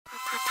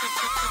A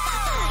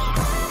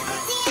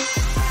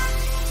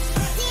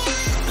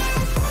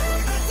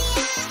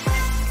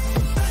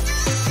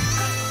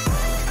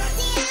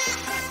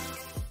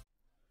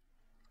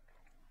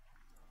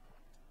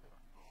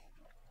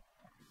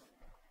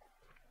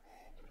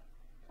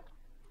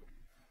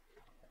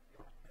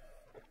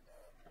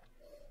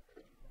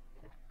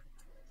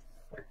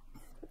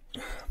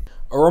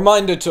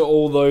reminder to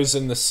all those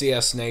in the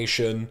CS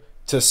Nation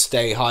to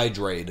stay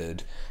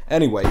hydrated.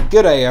 Anyway,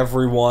 g'day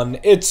everyone,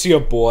 it's your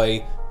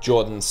boy,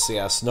 Jordan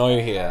CS No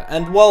here,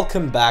 and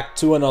welcome back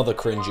to another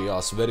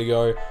cringy-ass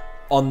video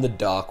on the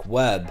dark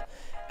web.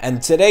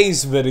 And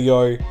today's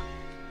video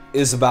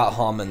is about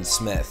Harman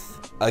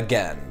Smith,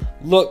 again.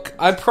 Look,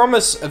 I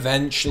promise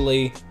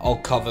eventually I'll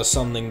cover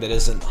something that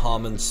isn't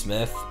Harman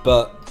Smith,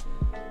 but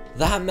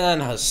that man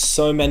has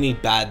so many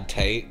bad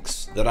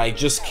takes that I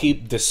just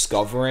keep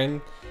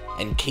discovering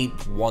and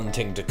keep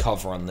wanting to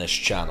cover on this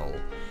channel.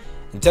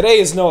 And today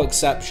is no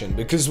exception,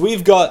 because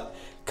we've got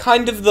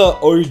kind of the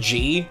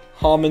OG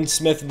Harman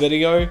Smith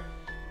video.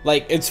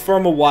 Like, it's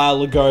from a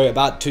while ago,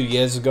 about 2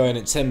 years ago, and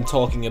it's him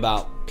talking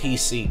about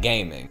PC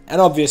gaming.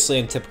 And obviously,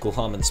 in typical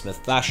Harman Smith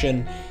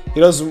fashion, he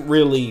doesn't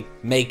really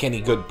make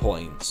any good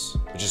points,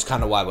 which is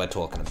kind of why we're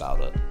talking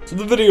about it. So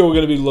the video we're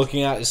going to be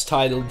looking at is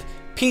titled,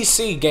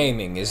 PC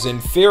gaming is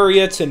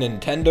inferior to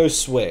Nintendo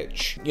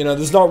Switch. You know,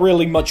 there's not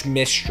really much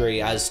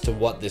mystery as to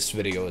what this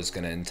video is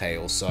going to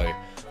entail, so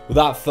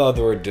without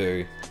further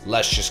ado,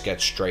 let's just get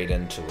straight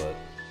into it.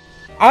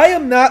 I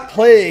am not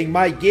playing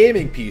my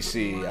gaming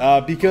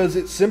PC, because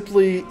it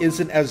simply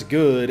isn't as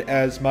good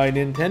as my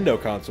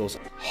Nintendo consoles.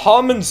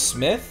 Harman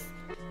Smith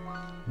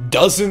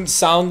doesn't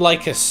sound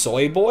like a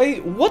soy boy?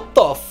 What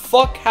the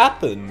fuck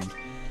happened?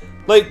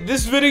 Like,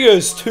 this video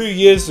is 2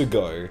 years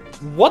ago.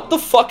 What the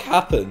fuck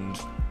happened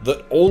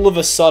that all of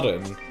a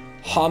sudden,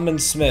 Harman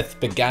Smith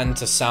began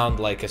to sound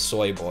like a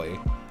soy boy?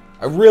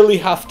 I really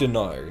have to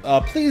know.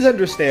 Please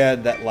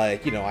understand that,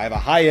 like, you know, I have a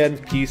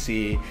high-end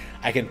PC,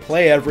 I can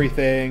play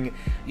everything,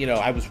 you know,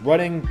 I was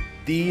running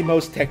the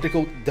most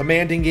technical,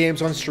 demanding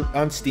games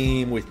on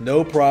Steam with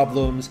no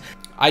problems.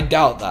 I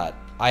doubt that.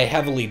 I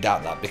heavily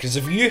doubt that, because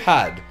if you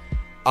had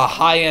a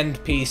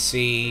high-end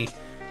PC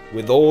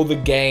with all the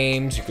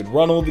games, you could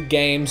run all the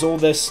games, all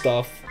this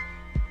stuff,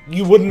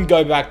 you wouldn't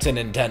go back to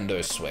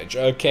Nintendo Switch,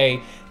 okay?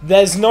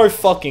 There's no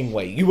fucking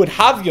way. You would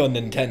have your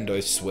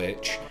Nintendo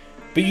Switch,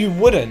 but you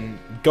wouldn't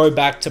go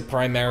back to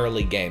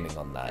primarily gaming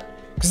on that.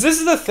 Because this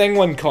is the thing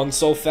when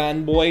console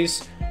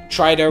fanboys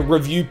try to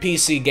review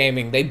PC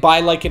gaming. They buy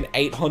like an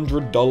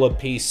 $800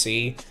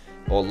 PC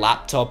or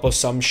laptop or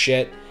some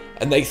shit,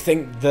 and they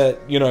think that,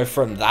 you know,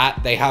 from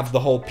that, they have the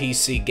whole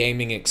PC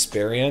gaming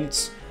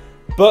experience.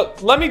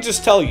 But let me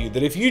just tell you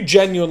that if you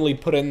genuinely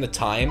put in the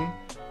time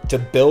to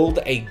build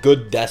a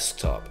good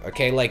desktop,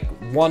 okay, like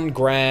 $1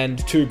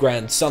 grand, $2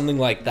 grand, something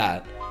like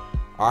that,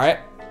 alright,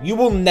 you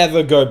will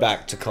never go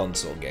back to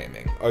console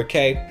gaming,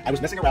 okay? I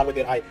was messing around with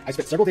it, I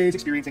spent several days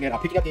experiencing it,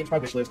 picking up games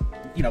from my wishlist,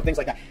 you know, things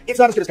like that. It's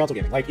not as good as console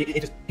gaming, like, it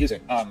just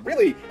isn't.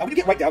 Really, when you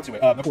get right down to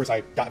it, of course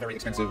I got a very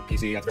expensive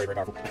PC, that's very, very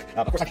powerful.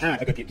 Of course I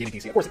had a good gaming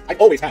PC, of course, I've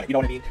always had it, you know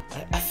what I mean?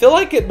 I feel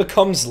like it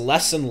becomes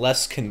less and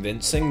less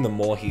convincing the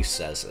more he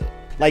says it.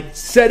 Like,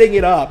 setting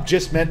it up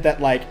just meant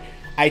that, like,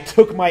 I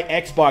took my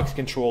Xbox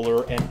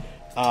controller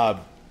and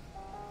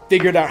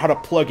figured out how to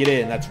plug it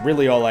in. That's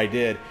really all I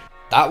did.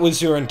 That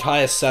was your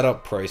entire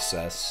setup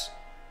process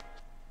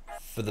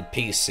for the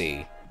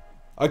PC.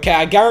 Okay,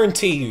 I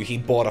guarantee you he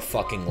bought a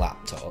fucking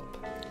laptop.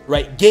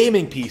 Right,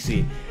 gaming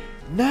PC.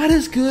 Not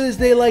as good as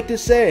they like to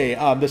say.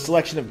 The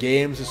selection of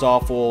games is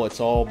awful.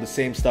 It's all the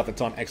same stuff that's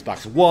on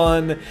Xbox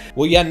One.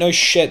 Well, yeah, no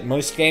shit.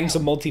 Most games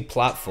are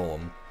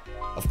multi-platform.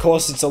 Of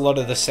course, it's a lot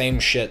of the same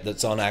shit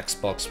that's on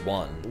Xbox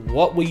One.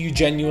 What were you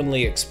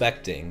genuinely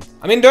expecting?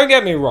 I mean, don't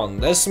get me wrong,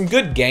 there's some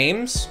good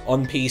games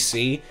on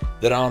PC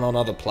that aren't on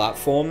other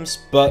platforms,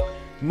 but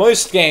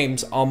most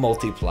games are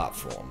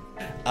multi-platform.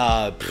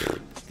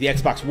 The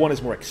Xbox One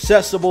is more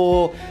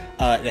accessible,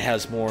 it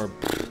has more,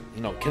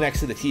 you know, connects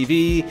to the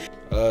TV.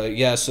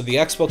 Yeah, so the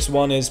Xbox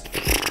One is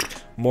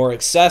more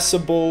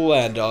accessible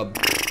and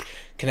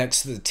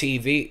connects to the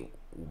TV.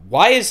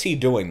 Why is he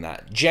doing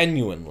that?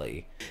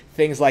 Genuinely.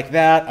 Things like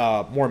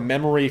that, more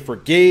memory for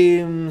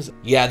games.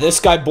 Yeah, this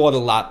guy bought a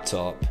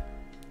laptop.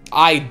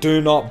 I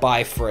do not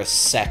buy for a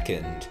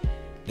second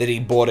that he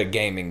bought a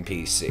gaming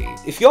PC.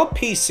 If your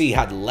PC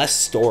had less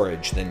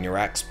storage than your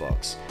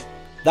Xbox,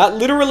 that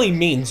literally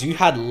means you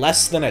had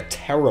less than a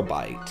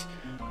terabyte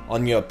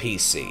on your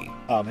PC.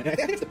 And I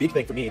think it's the big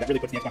thing for me that really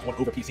puts the Xbox One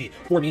over PC,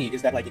 for me,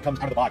 is that, like, it comes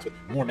out of the box with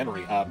more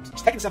memory.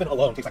 Tekken 7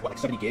 alone takes, like, what, like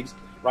 70 gigs,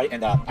 right?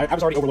 And I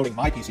was already overloading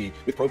my PC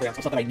with programs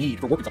and stuff that I need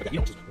for work and stuff like that, you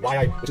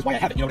know, which is why I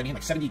have it, you know what I mean?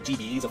 Like 70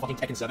 GBs of fucking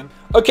Tekken 7.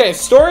 Okay, if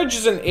storage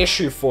is an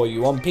issue for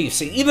you on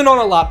PC, even on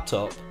a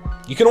laptop,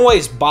 you can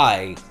always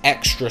buy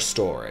extra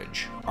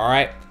storage,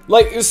 alright?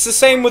 Like, it's the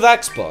same with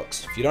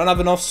Xbox. If you don't have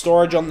enough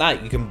storage on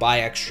that, you can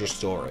buy extra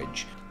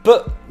storage.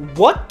 But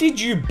what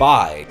did you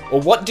buy, or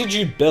what did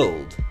you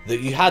build, that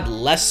you had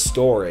less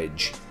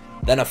storage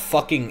than a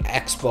fucking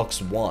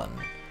Xbox One?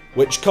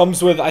 Which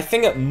comes with, I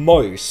think at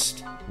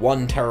most,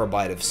 1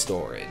 terabyte of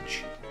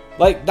storage?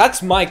 Like,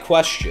 that's my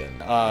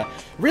question.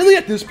 Really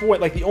at this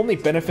point, like, the only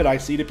benefit I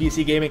see to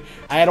PC gaming,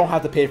 I don't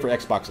have to pay for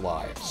Xbox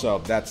Live, so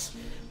that's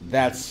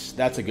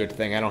a good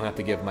thing. I don't have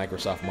to give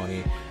Microsoft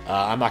money.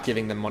 I'm not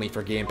giving them money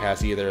for Game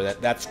Pass either.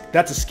 That's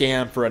a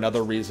scam for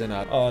another reason.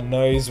 Oh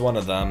no, he's one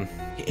of them.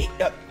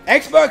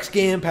 Xbox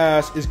Game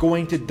Pass is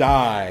going to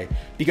die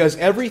because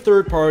every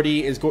third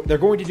party they're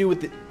going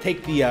to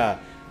take the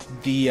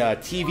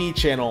TV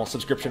channel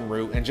subscription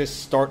route and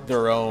just start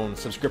their own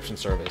subscription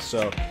service.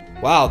 So,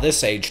 wow,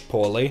 this aged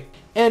poorly.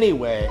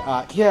 Anyway,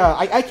 yeah,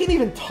 I can't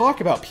even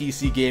talk about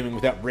PC gaming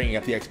without bringing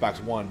up the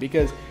Xbox One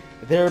because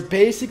they're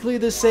basically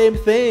the same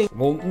thing.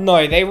 Well,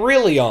 no, they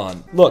really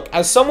aren't. Look,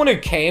 as someone who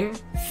came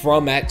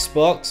from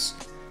Xbox,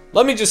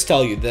 let me just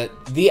tell you that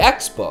the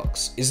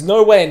Xbox is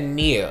nowhere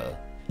near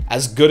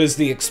as good as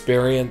the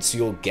experience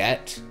you'll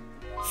get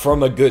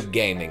from a good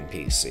gaming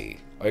PC,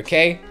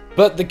 okay?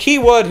 But the key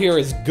word here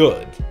is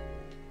good.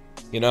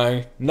 You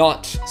know,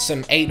 not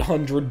some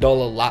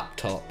 $800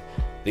 laptop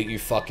that you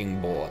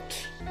fucking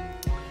bought.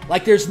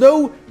 Like, there's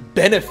no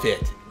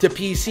benefit to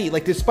PC,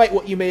 like, despite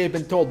what you may have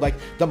been told. Like,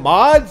 the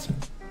mods,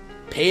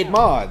 paid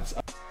mods.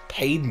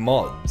 Paid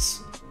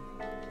mods?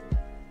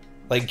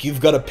 Like, you've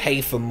got to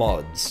pay for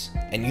mods,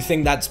 and you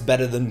think that's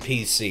better than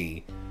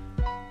PC,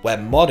 where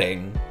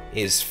modding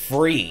is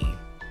free.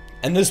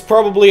 And there's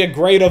probably a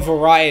greater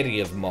variety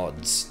of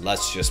mods,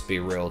 let's just be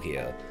real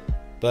here.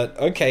 But,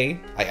 okay,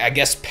 I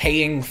guess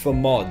paying for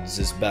mods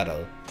is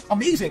better.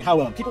 Amazing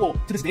how people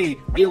to this day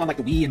rail on like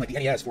the Wii and like the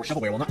NES for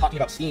shovelware while not talking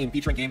about Steam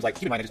featuring games like,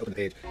 keep in mind I just opened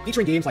the page,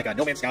 featuring games like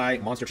No Man's Sky,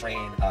 Monster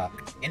Train,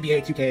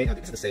 NBA 2K,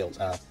 this is the sales,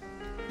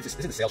 this is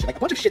the sales shit, like a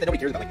bunch of shit that nobody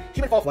cares about, like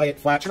Human Fall Flat,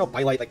 Chernobyl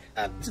Bylight, like,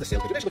 this is the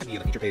sales page. You guys look at the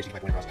feature page, you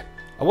might point across.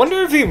 I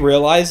wonder if he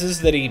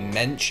realizes that he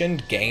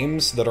mentioned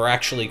games that are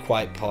actually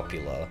quite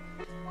popular,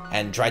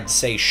 and tried to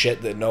say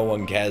shit that no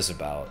one cares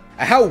about.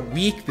 How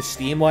weak the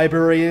Steam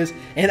library is,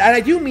 and I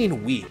do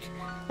mean weak.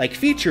 Like,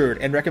 featured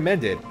and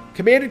recommended.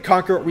 Command &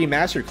 Conquer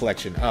Remastered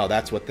Collection. Oh,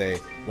 that's what they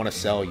want to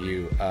sell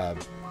you.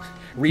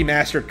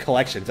 Remastered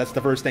collections. That's the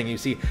first thing you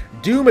see.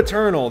 Doom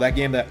Eternal, that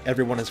game that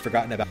everyone has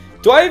forgotten about.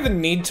 Do I even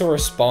need to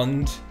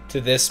respond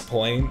to this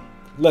point?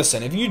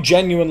 Listen, if you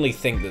genuinely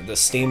think that the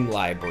Steam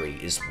library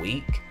is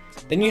weak,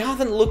 then you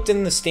haven't looked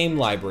in the Steam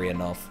library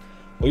enough,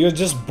 or you're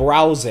just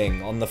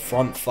browsing on the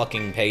front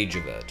fucking page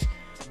of it.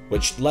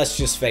 Which, let's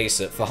just face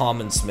it, for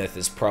Harman Smith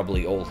is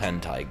probably all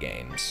hentai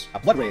games.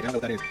 Blood Rage, I don't know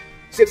what that is.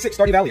 Civ 6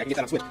 Stardew Valley, I can get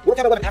that on Switch.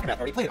 Warcraft 11 Aftermath,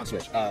 already played it on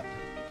Switch.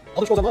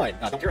 Elder Scrolls Online,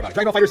 don't care about it.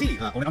 Dragon Ball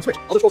FighterZ, own it on Switch.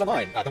 Elder Scrolls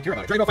Online, don't care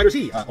about it. Dragon Ball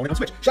FighterZ, own it on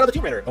Switch. Shadow of the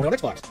Tomb Raider, own it on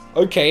Xbox.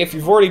 Okay, if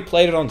you've already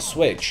played it on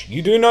Switch,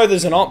 you do know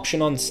there's an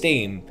option on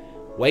Steam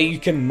where you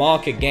can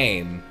mark a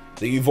game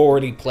that you've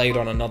already played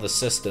on another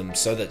system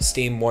so that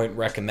Steam won't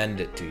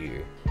recommend it to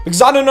you.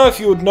 Because I don't know if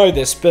you would know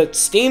this, but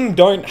Steam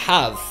don't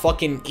have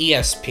fucking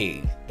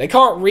ESP. They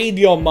can't read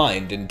your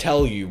mind and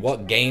tell you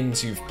what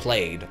games you've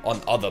played on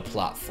other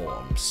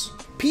platforms.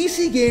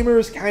 PC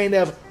gamers kind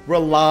of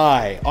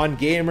rely on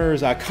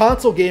gamers,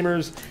 console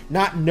gamers,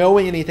 not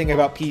knowing anything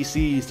about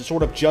PCs to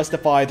sort of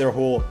justify their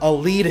whole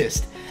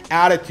elitist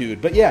attitude,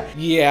 but yeah.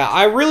 Yeah,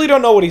 I really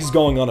don't know what he's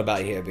going on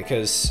about here,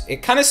 because it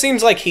kind of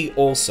seems like he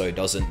also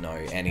doesn't know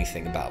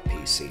anything about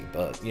PC,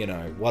 but, you know,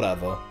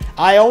 whatever.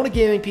 I own a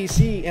gaming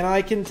PC, and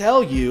I can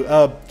tell you,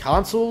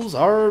 consoles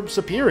are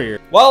superior.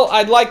 Well,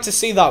 I'd like to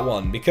see that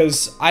one,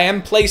 because I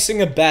am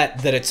placing a bet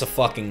that it's a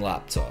fucking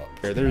laptop.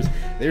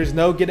 There's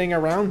no getting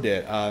around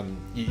it.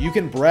 You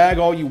can brag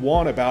all you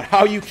want about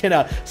how you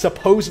can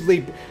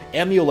supposedly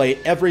emulate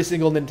every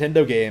single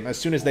Nintendo game as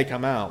soon as they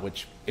come out,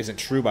 which isn't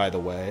true, by the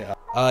way.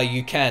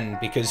 You can,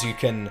 because you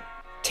can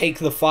take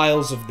the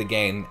files of the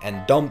game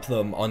and dump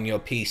them on your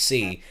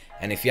PC,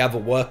 and if you have a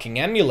working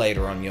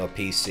emulator on your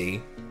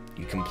PC,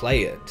 you can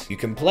play it. You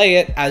can play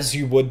it as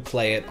you would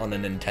play it on a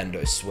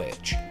Nintendo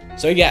Switch.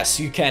 So yes,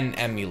 you can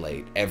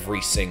emulate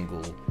every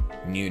single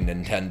new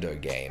Nintendo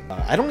game.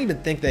 I don't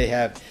even think they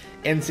have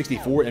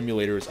N64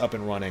 emulators up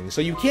and running, so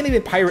you can't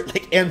even pirate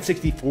like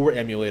N64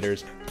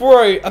 emulators.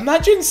 Bro,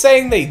 imagine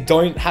saying they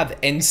don't have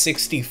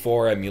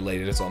N64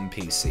 emulators on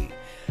PC.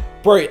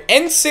 Bro,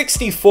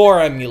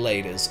 N64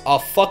 emulators are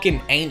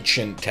fucking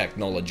ancient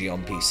technology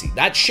on PC.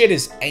 That shit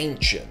is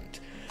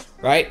ancient,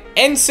 right?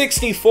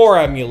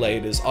 N64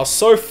 emulators are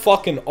so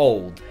fucking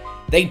old.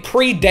 They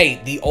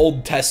predate the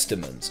Old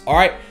Testament,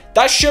 alright?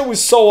 That shit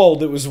was so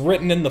old it was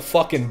written in the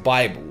fucking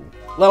Bible.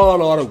 Let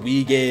alone a lot of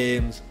Wii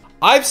games.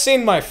 I've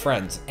seen my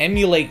friends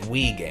emulate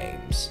Wii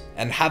games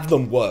and have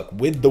them work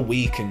with the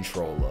Wii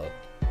controller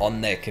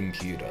on their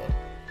computer.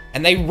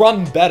 And they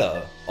run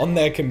better on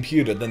their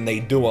computer than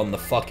they do on the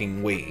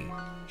fucking Wii.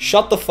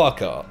 Shut the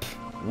fuck up.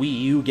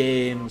 Wii U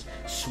games,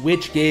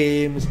 Switch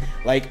games,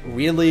 like,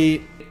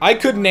 really? I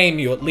could name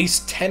you at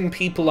least 10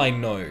 people I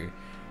know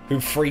who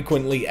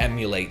frequently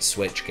emulate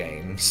Switch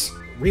games.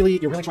 Really?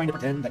 You're really trying to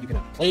pretend that you can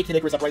play Kid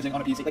Icarus Uprising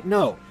on a PC? Like,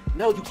 no,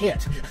 you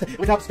can't.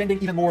 Without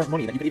spending even more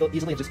money that you could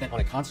easily have just spent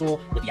on a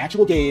console with the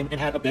actual game and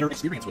had a better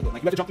experience with it.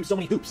 Like, you have to jump through so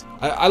many hoops.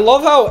 I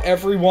love how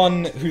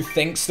everyone who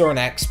thinks they're an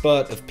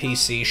expert of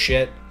PC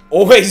shit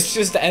always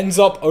just ends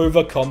up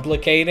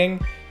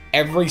overcomplicating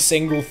every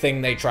single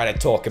thing they try to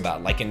talk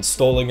about, like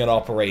installing an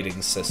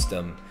operating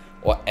system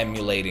or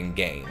emulating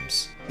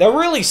games. They're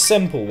really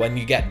simple when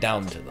you get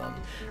down to them.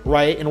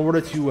 Right, in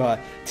order to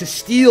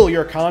steal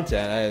your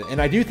content,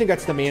 and I do think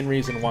that's the main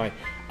reason why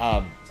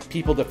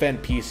people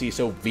defend PC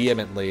so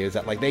vehemently, is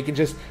that like they can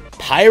just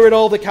pirate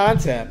all the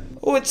content.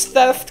 Oh, it's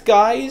theft,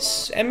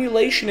 guys.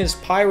 Emulation is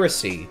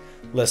piracy.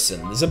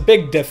 Listen, there's a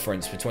big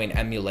difference between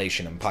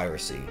emulation and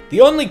piracy.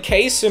 The only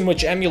case in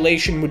which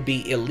emulation would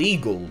be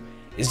illegal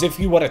is if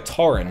you were to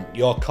torrent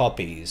your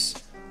copies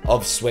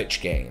of Switch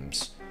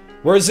games.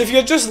 Whereas if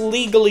you're just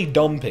legally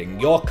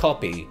dumping your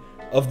copy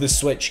of the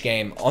Switch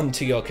game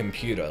onto your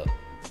computer,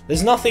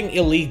 there's nothing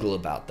illegal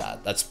about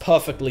that. That's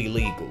perfectly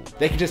legal.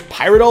 They can just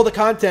pirate all the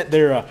content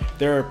their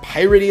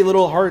piratey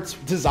little hearts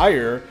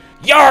desire.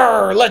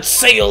 Yarr! Let's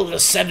sail the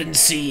 7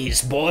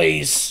 seas,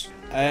 boys!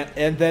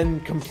 And then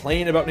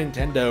complain about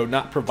Nintendo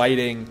not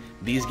providing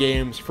these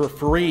games for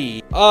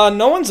free.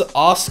 No one's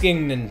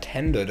asking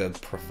Nintendo to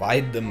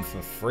provide them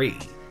for free.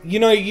 You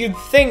know, you'd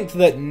think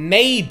that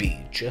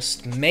maybe,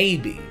 just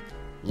maybe,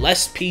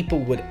 less people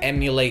would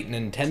emulate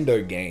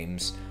Nintendo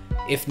games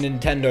if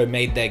Nintendo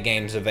made their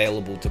games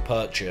available to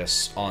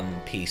purchase on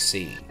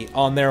PC.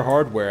 On their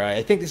hardware.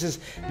 I think this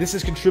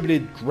has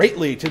contributed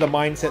greatly to the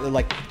mindset that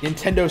like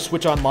Nintendo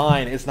Switch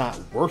Online is not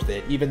worth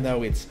it, even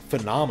though it's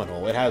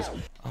phenomenal. It has...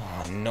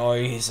 Oh no,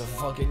 he's a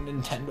fucking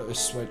Nintendo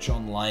Switch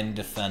Online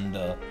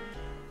defender.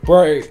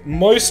 Bro,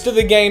 most of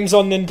the games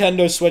on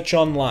Nintendo Switch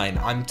Online,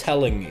 I'm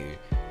telling you,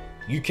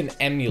 you can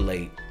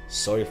emulate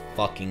so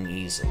fucking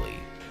easily.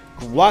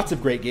 Lots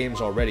of great games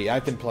already.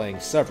 I've been playing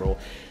several.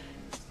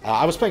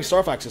 I was playing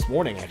Star Fox this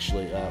morning,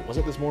 actually. Was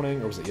it this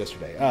morning or was it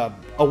yesterday?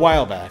 A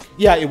while back.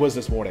 Yeah, it was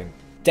this morning.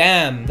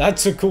 Damn,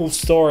 that's a cool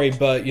story,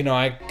 but, you know,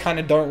 I kind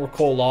of don't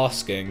recall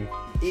asking.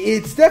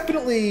 It's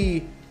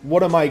definitely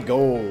one of my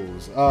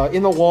goals.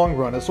 In the long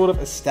run, a sort of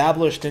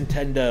established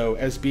Nintendo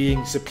as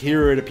being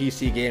superior to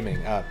PC gaming.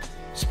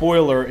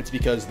 Spoiler, it's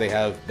because they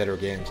have better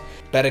games.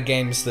 Better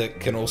games that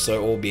can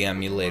also all be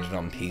emulated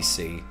on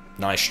PC.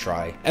 Nice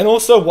try. And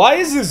also, why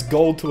is this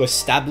goal to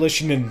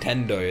establish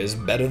Nintendo as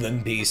better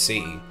than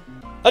PC?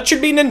 That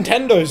should be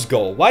Nintendo's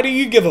goal. Why do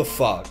you give a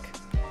fuck?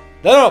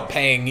 They're not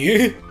paying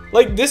you.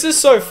 Like, this is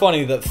so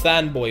funny that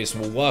fanboys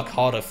will work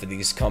harder for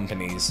these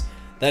companies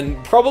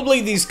than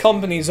probably these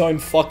companies' own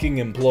fucking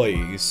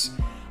employees.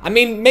 I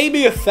mean,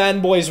 maybe if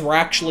fanboys were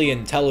actually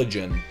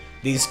intelligent,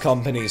 these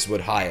companies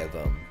would hire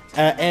them.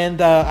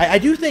 I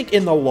do think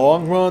in the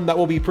long run that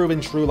will be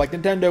proven true. Like,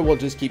 Nintendo will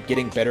just keep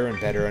getting better and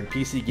better, and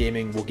PC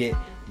gaming will get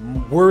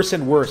worse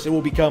and worse. It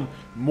will become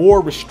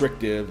more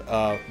restrictive,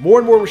 more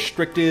and more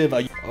restrictive.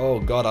 Oh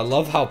god, I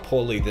love how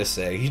poorly this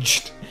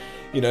aged.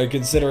 You know,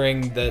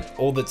 considering that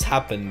all that's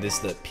happened is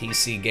that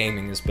PC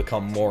gaming has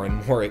become more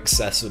and more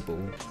accessible.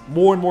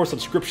 More and more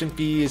subscription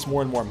fees,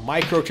 more and more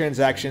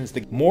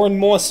microtransactions. More and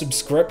more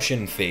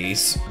subscription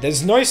fees.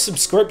 There's no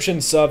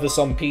subscription service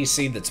on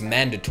PC that's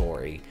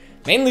mandatory.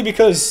 Mainly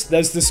because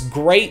there's this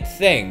great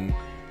thing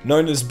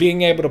known as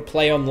being able to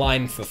play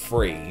online for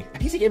free.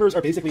 PC gamers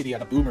are basically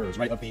the boomers,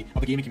 right, of the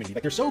gaming community.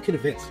 Like, they're so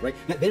convinced, right,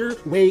 that their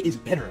way is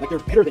better. Like, they're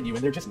better than you,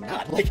 and they're just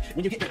not. Like,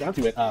 when you get down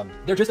to it,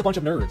 they're just a bunch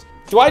of nerds.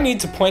 Do I need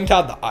to point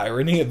out the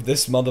irony of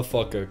this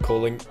motherfucker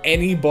calling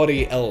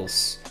anybody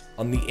else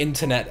on the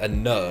internet a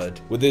nerd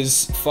with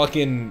his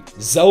fucking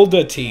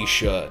Zelda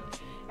t-shirt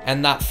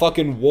and that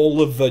fucking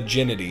wall of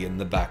virginity in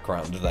the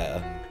background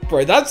there?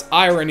 Bro, that's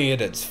irony at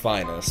its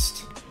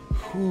finest.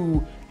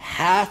 Who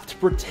have to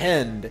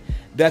pretend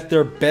that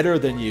they're better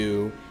than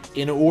you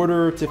in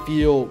order to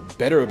feel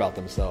better about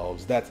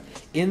themselves. That's,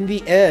 in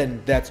the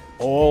end, that's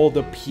all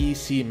the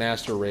PC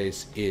master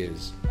race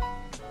is.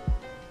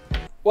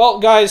 Well,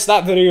 guys,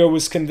 that video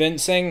was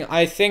convincing.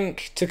 I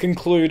think, to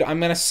conclude, I'm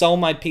gonna sell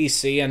my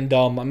PC and,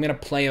 I'm gonna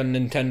play on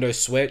Nintendo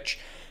Switch,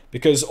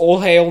 because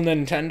all hail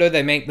Nintendo,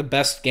 they make the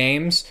best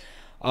games.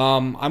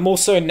 I'm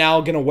also now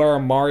gonna wear a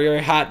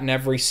Mario hat in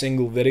every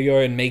single video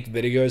and make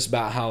videos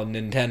about how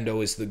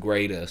Nintendo is the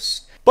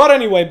greatest. But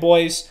anyway,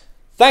 boys,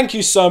 thank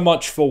you so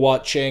much for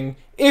watching.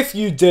 If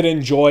you did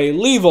enjoy,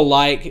 leave a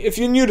like. If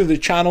you're new to the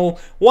channel,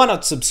 why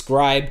not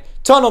subscribe?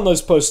 Turn on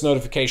those post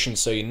notifications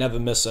so you never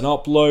miss an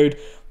upload.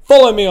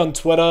 Follow me on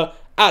Twitter,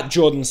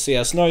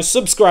 @JordanCSNo.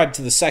 Subscribe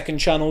to the second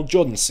channel,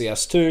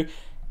 JordanCS2.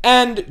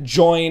 And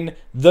join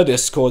the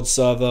Discord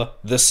server,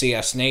 the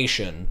CS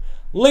Nation.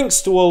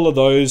 Links to all of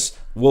those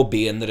will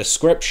be in the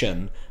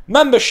description.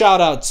 Member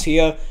shoutouts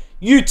here.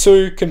 You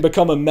too can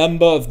become a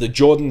member of the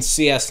Jordan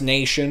CS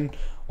Nation,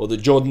 or the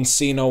Jordan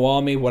Cino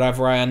Army,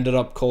 whatever I ended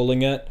up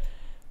calling it,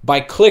 by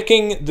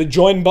clicking the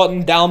join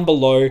button down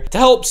below to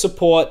help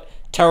support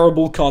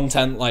terrible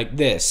content like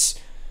this.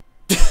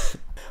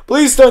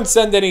 Please don't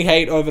send any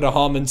hate over to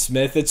Harman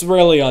Smith, it's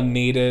really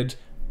unneeded.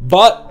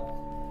 But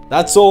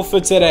that's all for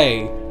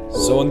today,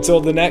 so until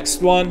the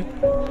next one,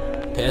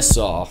 piss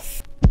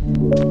off.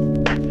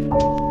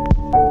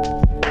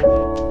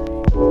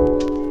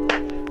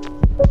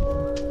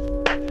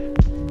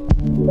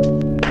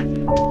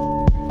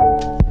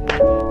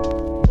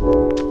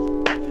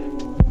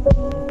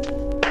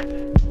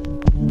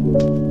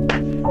 you.